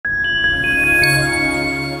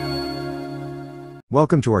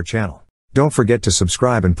Welcome to our channel. Don't forget to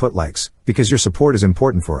subscribe and put likes, because your support is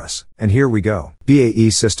important for us. And here we go.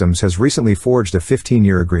 BAE Systems has recently forged a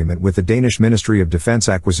 15-year agreement with the Danish Ministry of Defence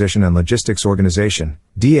Acquisition and Logistics Organization,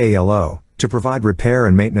 DALO, to provide repair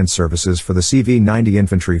and maintenance services for the CV90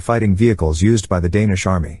 infantry fighting vehicles used by the Danish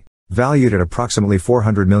Army. Valued at approximately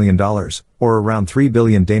 $400 million, or around 3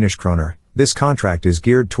 billion Danish kroner, this contract is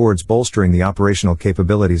geared towards bolstering the operational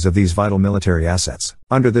capabilities of these vital military assets.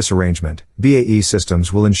 Under this arrangement, BAE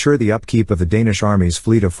Systems will ensure the upkeep of the Danish Army's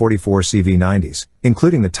fleet of 44 CV90s,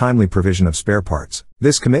 including the timely provision of spare parts.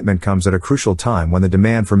 This commitment comes at a crucial time when the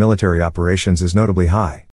demand for military operations is notably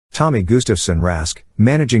high. Tommy Gustafsson Rask,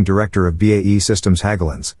 Managing Director of BAE Systems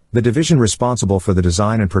Hagelands, the division responsible for the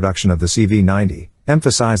design and production of the CV90,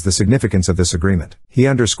 emphasized the significance of this agreement. He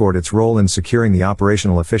underscored its role in securing the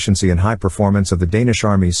operational efficiency and high performance of the Danish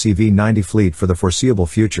Army's CV90 fleet for the foreseeable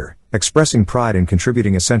future, expressing pride in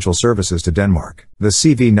contributing essential services to Denmark. The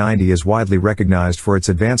CV90 is widely recognized for its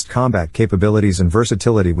advanced combat capabilities and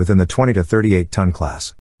versatility within the 20 to 38-ton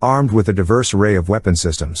class. Armed with a diverse array of weapon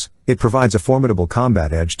systems, it provides a formidable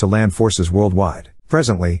combat edge to land forces worldwide.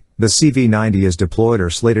 Presently, the CV90 is deployed or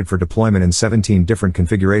slated for deployment in 17 different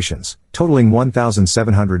configurations, totaling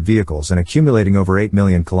 1,700 vehicles and accumulating over 8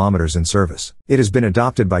 million kilometers in service. It has been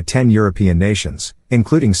adopted by 10 European nations,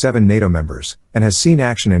 including 7 NATO members, and has seen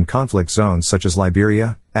action in conflict zones such as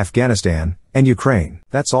Liberia, Afghanistan, and Ukraine.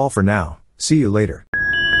 That's all for now. See you later.